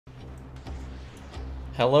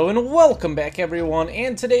Hello and welcome back everyone,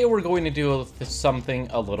 and today we're going to do something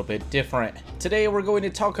a little bit different. Today we're going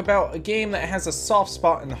to talk about a game that has a soft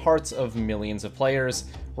spot in the hearts of millions of players,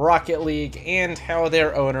 Rocket League, and how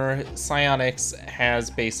their owner, Psyonix,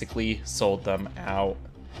 has basically sold them out.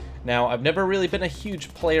 Now, I've never really been a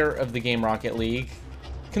huge player of the game Rocket League.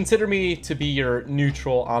 Consider me to be your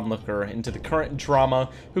neutral onlooker into the current drama,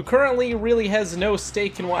 who currently really has no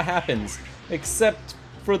stake in what happens, except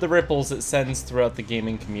for the ripples it sends throughout the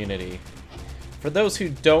gaming community. For those who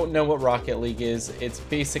don't know what Rocket League is, it's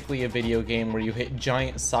basically a video game where you hit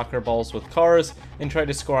giant soccer balls with cars and try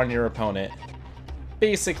to score on your opponent.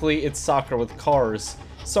 Basically, it's soccer with cars.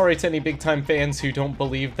 Sorry to any big-time fans who don't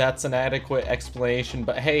believe that's an adequate explanation,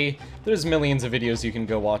 but hey, there's millions of videos you can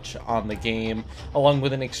go watch on the game, along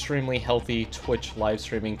with an extremely healthy Twitch live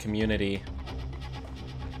streaming community.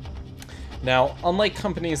 Now, unlike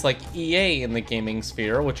companies like EA in the gaming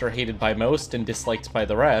sphere, which are hated by most and disliked by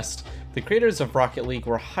the rest, the creators of Rocket League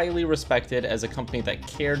were highly respected as a company that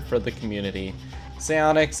cared for the community.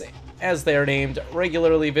 Psyonix, as they are named,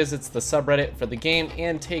 regularly visits the subreddit for the game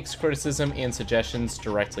and takes criticism and suggestions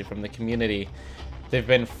directly from the community. They've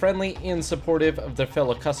been friendly and supportive of their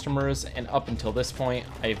fellow customers, and up until this point,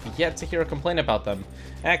 I've yet to hear a complaint about them.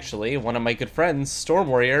 Actually, one of my good friends, Storm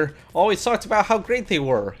Warrior, always talked about how great they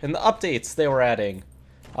were and the updates they were adding.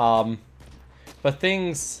 But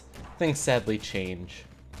things sadly change.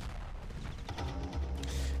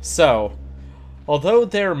 So, although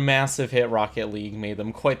their massive hit Rocket League made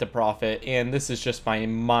them quite the profit, and this is just by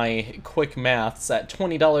my quick maths, at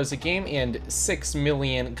 $20 a game and 6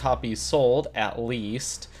 million copies sold, at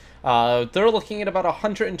least, they're looking at about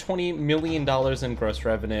 $120 million in gross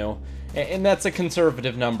revenue. And that's a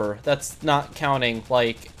conservative number. That's not counting,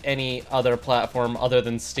 like, any other platform other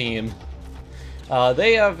than Steam.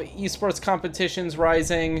 They have esports competitions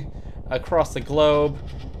rising across the globe.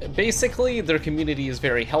 Basically, their community is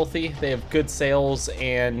very healthy, they have good sales,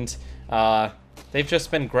 and they've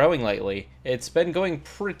just been growing lately. It's been going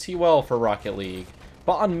pretty well for Rocket League.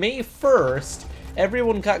 But on May 1st,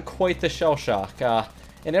 everyone got quite the shell shock,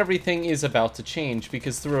 and everything is about to change,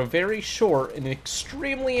 because through a very short and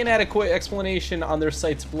extremely inadequate explanation on their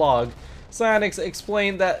site's blog, Psyonix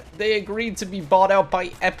explained that they agreed to be bought out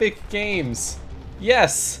by Epic Games.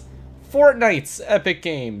 Yes, Fortnite's Epic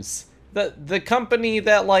Games. The company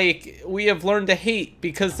that, like, we have learned to hate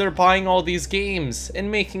because they're buying all these games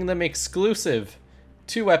and making them exclusive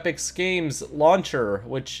to Epic's games launcher,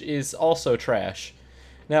 which is also trash.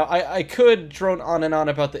 Now, I could drone on and on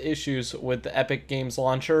about the issues with the Epic Games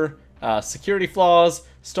launcher. Security flaws,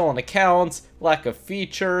 stolen accounts, lack of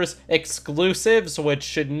features, exclusives, which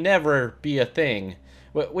should never be a thing.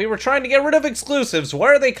 We were trying to get rid of exclusives. Why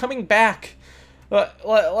are they coming back?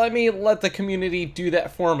 Let me let the community do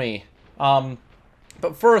that for me.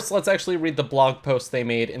 But first, let's actually read the blog post they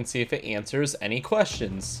made and see if it answers any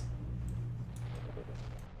questions.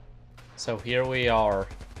 So here we are,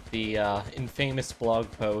 the infamous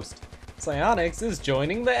blog post. Psyonix is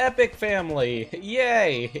joining the Epic family!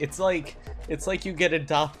 Yay! It's like you get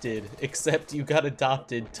adopted, except you got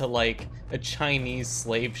adopted to, like, a Chinese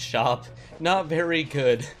slave shop. Not very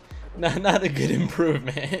good. Not a good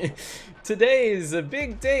improvement. Today is a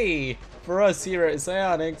big day for us here at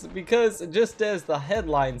Psyonix, because just as the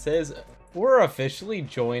headline says, we're officially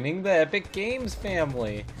joining the Epic Games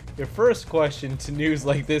family. Your first question to news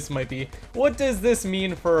like this might be, what does this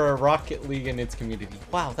mean for Rocket League and its community?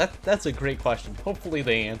 Wow, that's a great question. Hopefully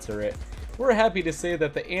they answer it. We're happy to say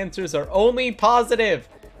that the answers are only positive.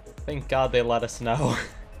 Thank God they let us know.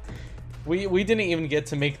 We didn't even get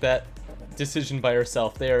to make that decision by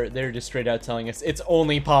ourselves. They're just straight out telling us it's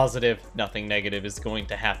only positive. Nothing negative is going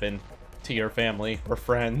to happen to your family or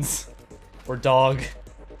friends or dog.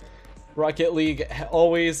 Rocket League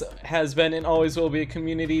always has been and always will be a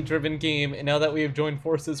community-driven game, and now that we have joined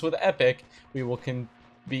forces with Epic, we will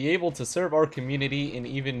be able to serve our community in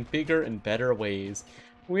even bigger and better ways.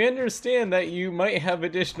 We understand that you might have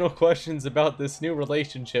additional questions about this new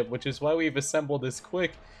relationship, which is why we've assembled this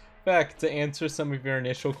quick back to answer some of your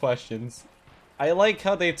initial questions. I like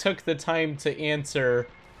how they took the time to answer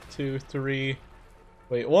 1,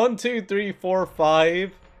 2, 3, 4,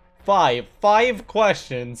 5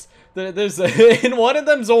 questions. There's and one of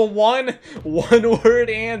them's a one-word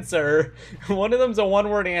answer. One of them's a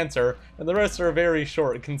one-word answer, and the rest are very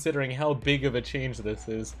short considering how big of a change this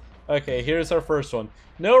is. Okay, here's our first one.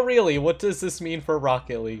 No, really, what does this mean for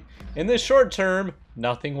Rocket League? In the short term,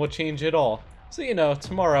 nothing will change at all. So, you know,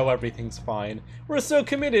 tomorrow everything's fine. We're still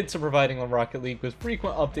committed to providing Rocket League with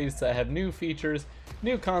frequent updates that have new features,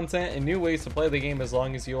 new content, and new ways to play the game as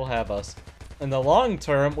long as you'll have us. In the long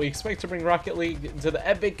term, we expect to bring Rocket League to the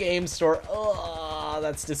Epic Games Store. Ugh,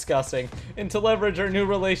 that's disgusting. And to leverage our new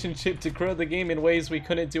relationship to grow the game in ways we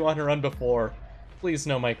couldn't do on our own before. Please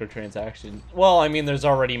no microtransactions. Well, I mean, there's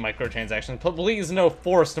already microtransactions, but please no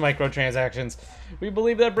forced microtransactions. We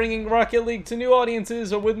believe that bringing Rocket League to new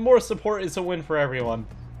audiences with more support is a win for everyone.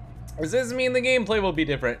 Does this mean the gameplay will be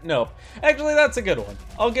different? No. Actually, that's a good one.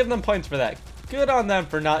 I'll give them points for that. Good on them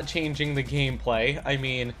for not changing the gameplay. I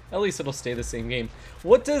mean, at least it'll stay the same game.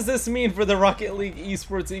 What does this mean for the Rocket League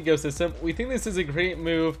esports ecosystem? We think this is a great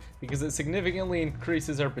move because it significantly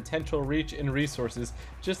increases our potential reach and resources,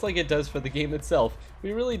 just like it does for the game itself.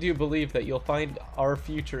 We really do believe that you'll find our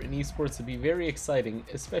future in esports to be very exciting,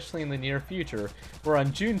 especially in the near future. We're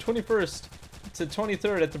on June 21st to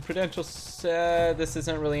 23rd at the Prudential. This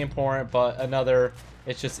isn't really important, but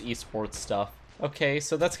it's just esports stuff. Okay,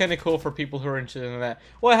 so that's kind of cool for people who are interested in that.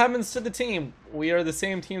 What happens to the team? We are the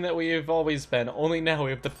same team that we have always been, only now we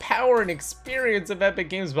have the power and experience of Epic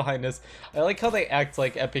Games behind us. I like how they act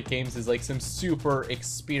like Epic Games is like some super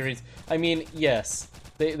experience. I mean, yes,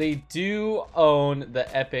 they do own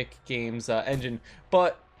the Epic Games engine,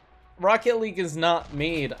 but Rocket League is not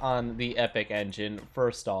made on the Epic engine,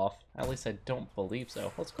 first off. At least I don't believe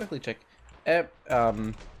so. Let's quickly check.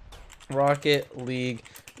 Rocket League,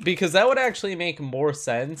 because that would actually make more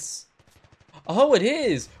sense. Oh, it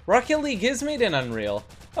is! Rocket League is made in Unreal.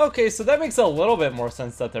 Okay, so that makes a little bit more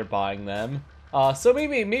sense that they're buying them. So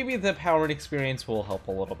maybe the power and experience will help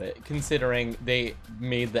a little bit, considering they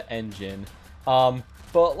made the engine.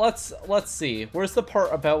 But let's see. Where's the part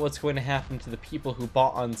about what's going to happen to the people who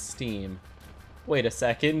bought on Steam? Wait a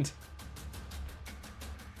second.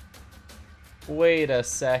 Wait a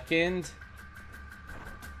second.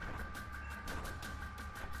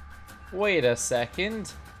 Wait a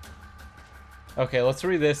second. Okay, let's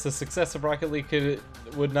read this. The success of Rocket League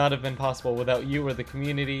would not have been possible without you or the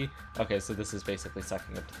community. Okay, so this is basically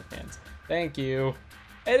sucking up to the fans. Thank you.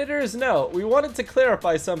 Editor's note, we wanted to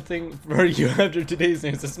clarify something for you after today's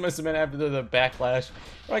news. This must have been after the backlash.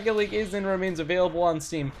 Rocket League is and remains available on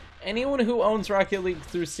Steam. Anyone who owns Rocket League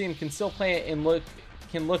through Steam can still play it and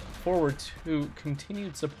can look forward to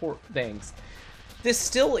continued support. Thanks. This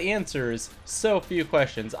still answers so few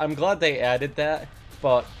questions. I'm glad they added that,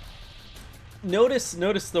 but notice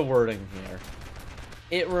the wording here.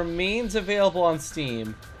 It remains available on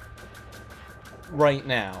Steam right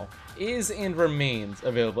now. Is and remains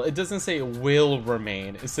available. It doesn't say will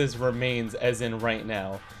remain. It says remains as in right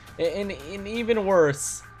now. And even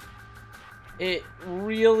worse, it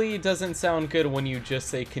really doesn't sound good when you just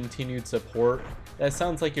say continued support. That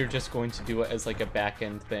sounds like you're just going to do it as like a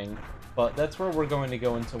back-end thing. But that's where we're going to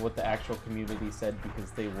go into what the actual community said,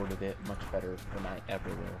 because they worded it much better than I ever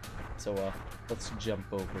will. So let's jump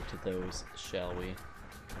over to those, shall we?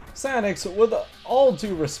 Psyonix, with all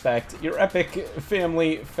due respect, your Epic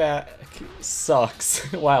family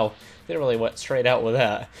sucks. Wow, they really went straight out with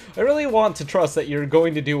that. I really want to trust that you're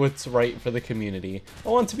going to do what's right for the community. I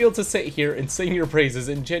want to be able to sit here and sing your praises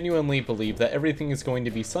and genuinely believe that everything is going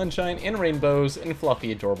to be sunshine and rainbows and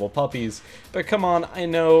fluffy, adorable puppies. But come on, I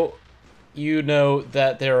know you know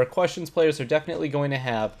that there are questions players are definitely going to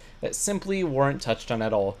have that simply weren't touched on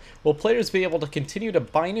at all. Will players be able to continue to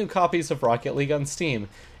buy new copies of Rocket League on Steam?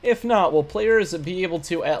 If not, will players be able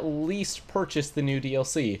to at least purchase the new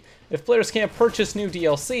DLC? If players can't purchase new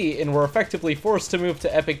DLC and we're effectively forced to move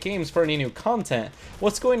to Epic Games for any new content,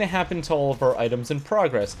 what's going to happen to all of our items in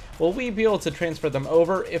progress? Will we be able to transfer them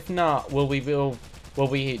over? If not, will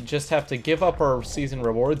we just have to give up our season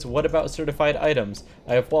rewards? What about certified items?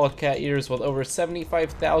 I have Wildcat ears with over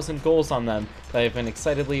 75,000 goals on them that I've been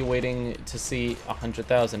excitedly waiting to see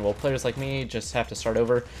 100,000. Will players like me just have to start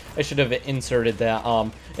over? I should have inserted that.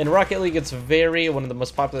 In Rocket League, it's one of the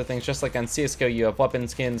most popular things. Just like on CSGO, you have weapon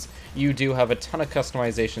skins. You do have a ton of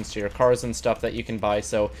customizations to your cars and stuff that you can buy.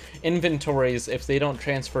 So inventories, if they don't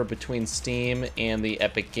transfer between Steam and the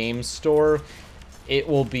Epic Games Store, it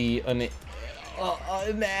will be an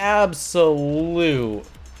absolute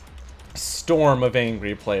storm of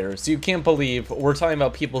angry players. You can't believe we're talking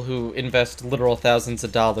about people who invest literal thousands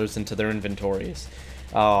of dollars into their inventories.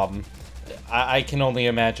 I can only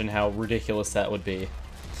imagine how ridiculous that would be.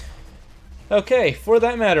 Okay, for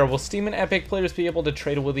that matter, will Steam and Epic players be able to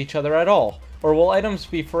trade with each other at all? Or will items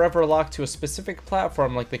be forever locked to a specific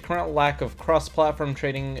platform like the current lack of cross-platform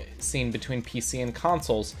trading seen between PC and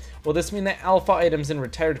consoles? Will this mean that alpha items and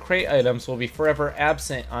retired crate items will be forever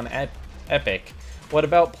absent on Epic? What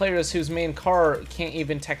about players whose main car can't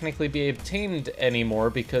even technically be obtained anymore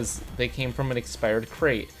because they came from an expired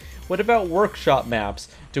crate? What about workshop maps?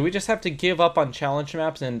 Do we just have to give up on challenge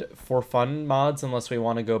maps and for fun mods unless we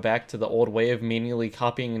want to go back to the old way of manually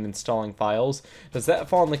copying and installing files? Does that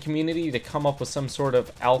fall on the community to come up with some sort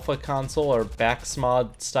of alpha console or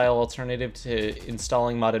Baxmod style alternative to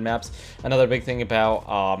installing modded maps? Another big thing about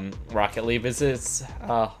Rocket League is its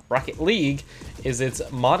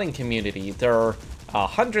modding community. There are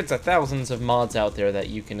hundreds of thousands of mods out there that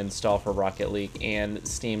you can install for Rocket League, and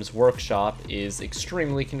Steam's Workshop is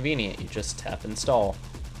extremely convenient. You just tap install.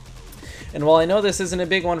 And while I know this isn't a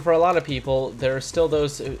big one for a lot of people, there are still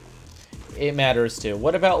those it matters to.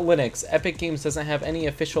 What about Linux? Epic Games doesn't have any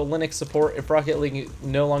official Linux support. If Rocket League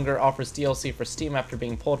no longer offers DLC for Steam after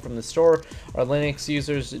being pulled from the store, are Linux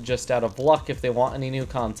users just out of luck if they want any new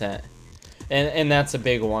content? And that's a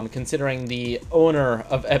big one, considering the owner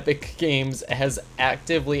of Epic Games has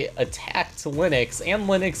actively attacked Linux and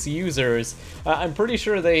Linux users. I'm pretty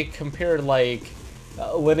sure they compared, like,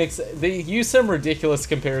 Linux... They use some ridiculous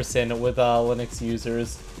comparison with Linux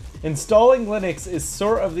users. Installing Linux is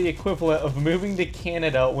sort of the equivalent of moving to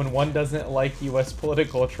Canada when one doesn't like US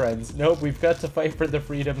political trends. Nope, we've got to fight for the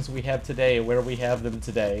freedoms we have today where we have them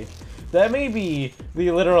today. That may be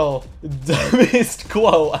the literal dumbest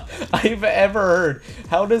quote I've ever heard.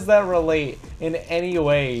 How does that relate in any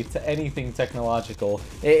way to anything technological?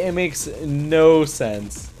 It makes no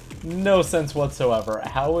sense. No sense whatsoever.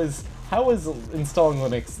 How is installing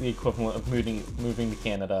Linux the equivalent of moving to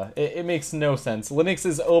Canada? It makes no sense. Linux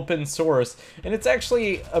is open source, and it's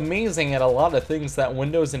actually amazing at a lot of things that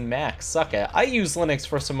Windows and Mac suck at. I use Linux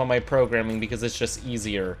for some of my programming because it's just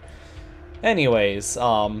easier. Anyways,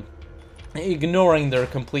 ignoring their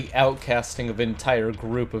complete outcasting of an entire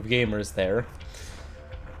group of gamers there.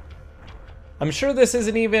 I'm sure this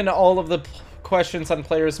isn't even all of the questions on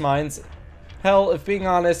players' minds. Hell, if being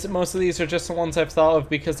honest, most of these are just the ones I've thought of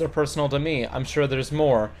because they're personal to me. I'm sure there's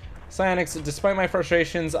more. Psyonix, despite my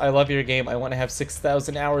frustrations, I love your game. I want to have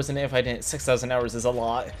 6,000 hours in it. If I didn't, 6,000 hours is a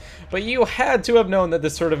lot. But you had to have known that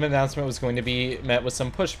this sort of announcement was going to be met with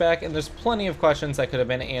some pushback, and there's plenty of questions that could have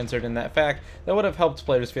been answered in that fact that would have helped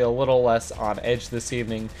players feel a little less on edge this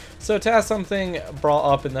evening. So to have something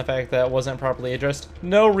brought up in the fact that wasn't properly addressed,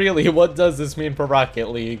 no really, what does this mean for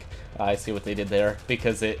Rocket League? I see what they did there,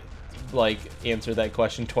 because it, like, answered that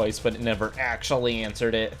question twice, but it never actually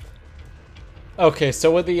answered it. Okay,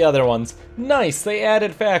 so with the other ones, nice, they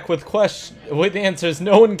added FAQ with answers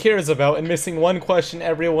no one cares about and missing one question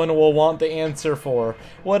everyone will want the answer for.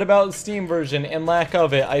 What about Steam version and lack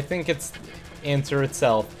of it? I think it's answer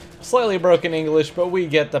itself. Slightly broken English, but we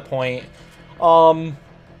get the point.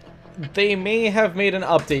 They may have made an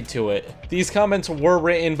update to it. These comments were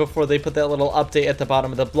written before they put that little update at the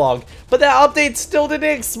bottom of the blog, but that update still didn't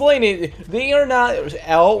explain it. They are not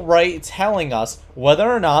outright telling us whether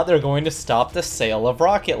or not they're going to stop the sale of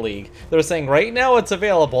Rocket League. They're saying right now it's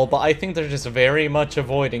available, but I think they're just very much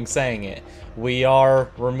avoiding saying it. We are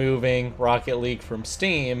removing Rocket League from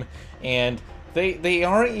Steam, and they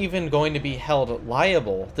aren't even going to be held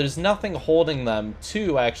liable. There's nothing holding them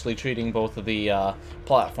to actually treating both of the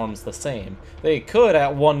platforms the same. They could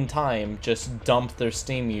at one time just dump their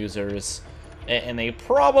Steam users, and they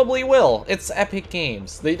probably will. It's Epic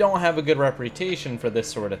Games. They don't have a good reputation for this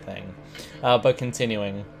sort of thing. But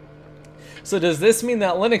continuing. So does this mean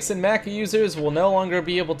that Linux and Mac users will no longer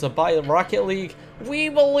be able to buy Rocket League? We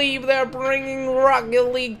believe that bringing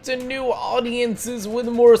Rocket League to new audiences with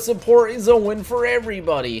more support is a win for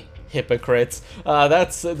everybody. Hypocrites.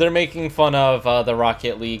 They're making fun of the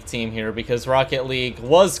Rocket League team here, because Rocket League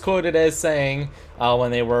was quoted as saying, when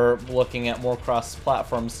they were looking at more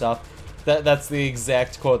cross-platform stuff, that's the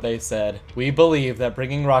exact quote they said. We believe that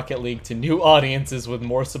bringing Rocket League to new audiences with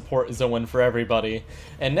more support is a win for everybody.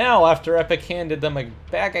 And now, after Epic handed them a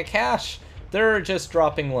bag of cash, they're just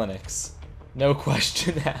dropping Linux. No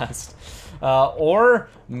question asked. Or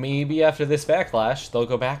maybe after this backlash, they'll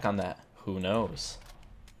go back on that. Who knows?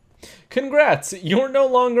 Congrats! You're no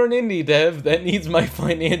longer an indie dev that needs my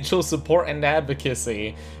financial support and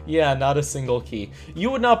advocacy. Yeah, not a single key.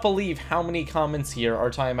 You would not believe how many comments here are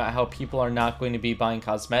talking about how people are not going to be buying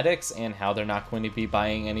cosmetics and how they're not going to be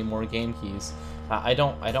buying any more game keys. I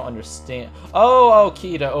don't understand. Oh,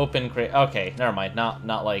 key to open crate. Okay, never mind.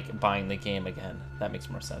 Not like buying the game again. That makes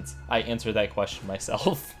more sense. I answered that question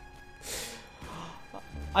myself.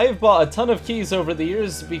 I have bought a ton of keys over the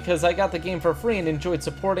years because I got the game for free and enjoyed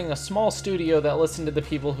supporting a small studio that listened to the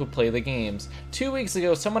people who play the games. 2 weeks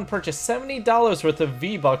ago, someone purchased $70 worth of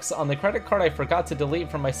V-Bucks on the credit card I forgot to delete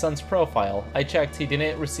from my son's profile. I checked, he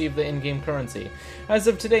didn't receive the in-game currency. As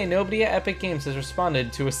of today, nobody at Epic Games has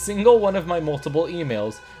responded to a single one of my multiple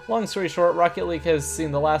emails. Long story short, Rocket League has seen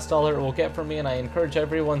the last dollar it will get from me, and I encourage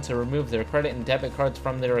everyone to remove their credit and debit cards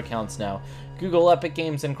from their accounts now. Google Epic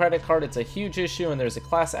Games and credit card, it's a huge issue, and there's a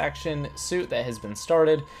class action suit that has been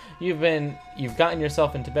started. You've gotten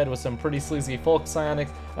yourself into bed with some pretty sleazy folk,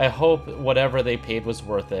 Psyonix. I hope whatever they paid was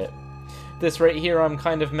worth it. This right here, I'm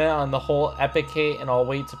kind of meh on the whole Epic hate, and I'll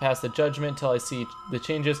wait to pass the judgment till I see the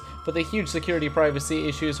changes, but the huge security privacy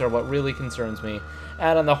issues are what really concerns me.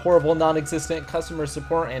 Add on the horrible non-existent customer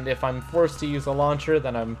support, and if I'm forced to use a launcher,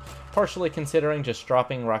 then I'm partially considering just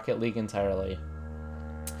dropping Rocket League entirely.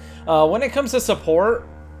 When it comes to support,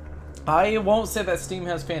 I won't say that Steam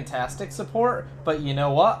has fantastic support, but you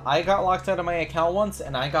know what? I got locked out of my account once,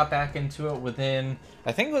 and I got back into it within,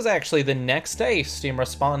 I think it was actually the next day, Steam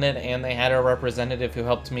responded, and they had a representative who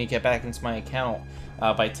helped me get back into my account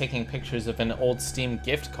by taking pictures of an old Steam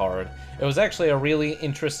gift card. It was actually a really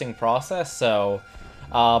interesting process, so,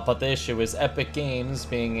 but the issue is Epic Games,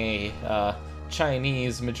 being a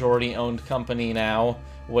Chinese majority-owned company now,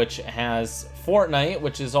 which has Fortnite,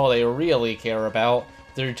 which is all they really care about,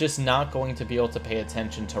 they're just not going to be able to pay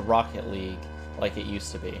attention to Rocket League like it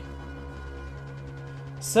used to be.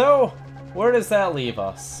 So, where does that leave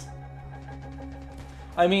us?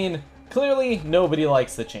 I mean, clearly nobody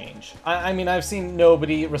likes the change. I mean, I've seen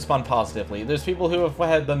nobody respond positively. There's people who have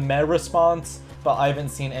had the meh response, but I haven't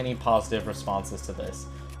seen any positive responses to this.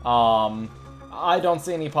 I don't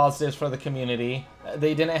see any positives for the community.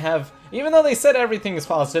 They didn't have, even though they said everything is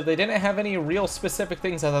positive, they didn't have any real specific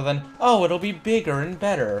things other than, oh, it'll be bigger and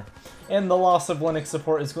better. And the loss of Linux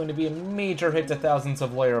support is going to be a major hit to thousands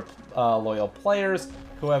of loyal players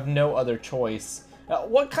who have no other choice.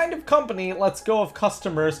 What kind of company lets go of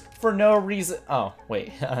customers for no reason? Oh,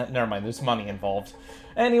 wait, never mind, there's money involved.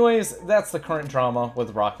 Anyways, that's the current drama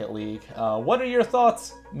with Rocket League. What are your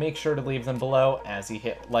thoughts? Make sure to leave them below as you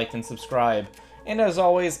hit like and subscribe. And as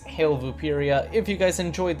always, hail Vooperia. If you guys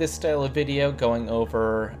enjoyed this style of video going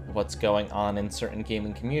over what's going on in certain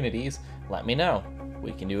gaming communities, let me know.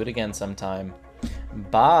 We can do it again sometime.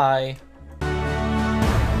 Bye!